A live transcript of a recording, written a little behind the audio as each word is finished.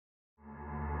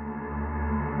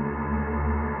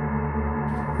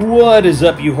What is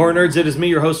up, you horror nerds? It is me,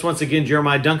 your host once again,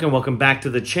 Jeremiah Duncan. Welcome back to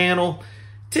the channel.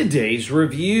 Today's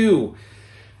review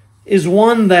is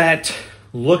one that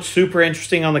looked super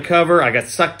interesting on the cover. I got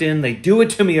sucked in. They do it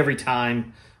to me every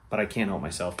time, but I can't help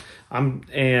myself.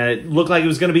 It looked like it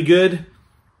was going to be good.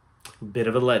 Bit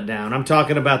of a letdown. I'm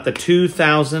talking about the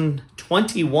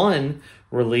 2021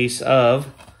 release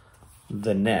of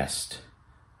The Nest.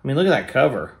 I mean, look at that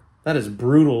cover. That is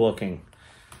brutal looking.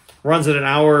 Runs at an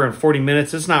hour and 40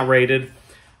 minutes. It's not rated.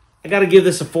 I got to give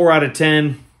this a 4 out of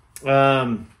 10.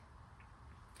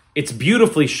 It's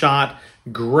beautifully shot.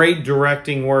 Great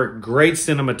directing work. Great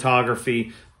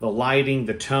cinematography. The lighting,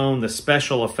 the tone, the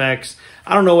special effects.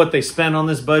 I don't know what they spent on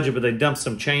this budget, but they dumped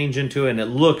some change into it, and it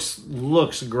looks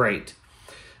great.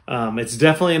 It's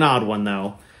definitely an odd one,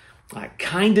 though. I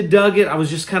kind of dug it. I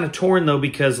was just kind of torn, though,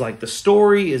 because like the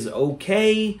story is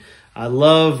okay. I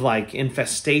love like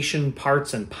infestation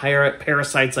parts and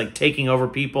parasites like taking over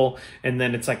people, and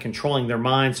then it's like controlling their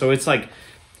mind. So it's like,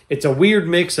 it's a weird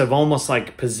mix of almost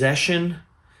like possession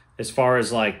as far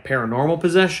as like paranormal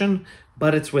possession,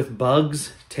 but it's with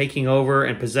bugs taking over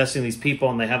and possessing these people,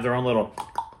 and they have their own little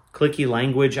clicky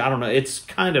language. I don't know. It's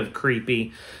kind of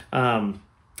creepy.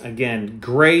 Again,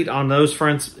 great on those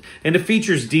fronts. And it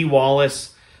features Dee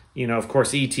Wallace. You know, of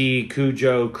course, E.T.,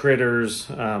 Cujo, Critters,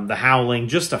 The Howling.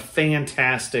 Just a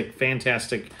fantastic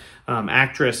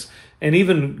actress. And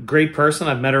even great person.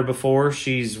 I've met her before.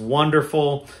 She's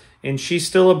wonderful. And she's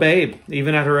still a babe,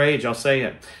 even at her age, I'll say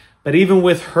it. But even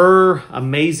with her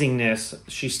amazingness,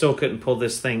 she still couldn't pull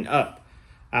this thing up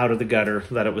out of the gutter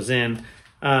that it was in.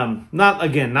 Not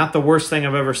the worst thing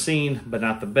I've ever seen, but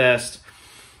not the best.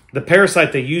 The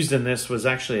parasite they used in this was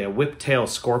actually a whiptail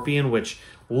scorpion, which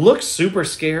looks super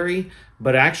scary,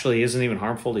 but actually isn't even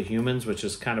harmful to humans, which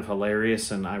is kind of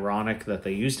hilarious and ironic that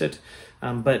they used it.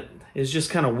 But it's just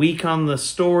kind of weak on the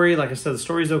story. Like I said, the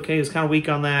story's okay. It's kind of weak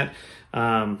on that.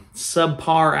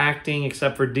 Subpar acting,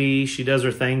 except for Dee. She does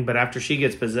her thing, but after she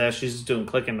gets possessed, she's just doing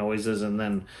clicking noises and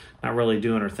then not really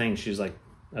doing her thing. She's like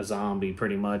a zombie,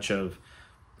 pretty much, of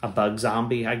a bug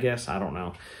zombie, I guess. I don't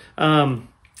know.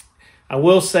 I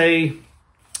will say,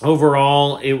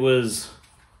 overall, it was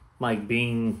like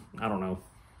being, I don't know,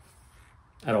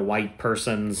 at a white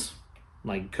person's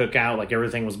like cookout. Like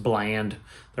everything was bland.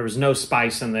 There was no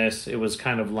spice in this. It was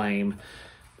kind of lame.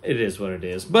 It is what it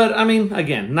is. But I mean,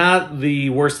 again, not the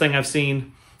worst thing I've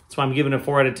seen. That's why I'm giving it a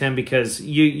 4 out of 10, because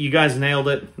you guys nailed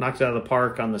it. Knocked it out of the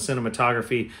park on the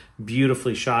cinematography.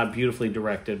 Beautifully shot, beautifully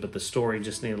directed, but the story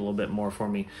just needed a little bit more for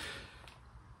me.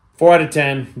 4 out of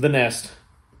 10, The Nest.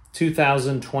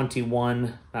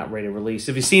 2021, not rated release.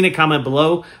 If you've seen it, comment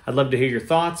below. I'd love to hear your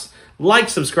thoughts. Like,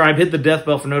 subscribe, hit the death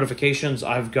bell for notifications.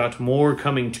 I've got more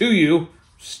coming to you.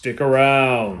 Stick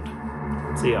around.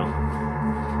 See y'all.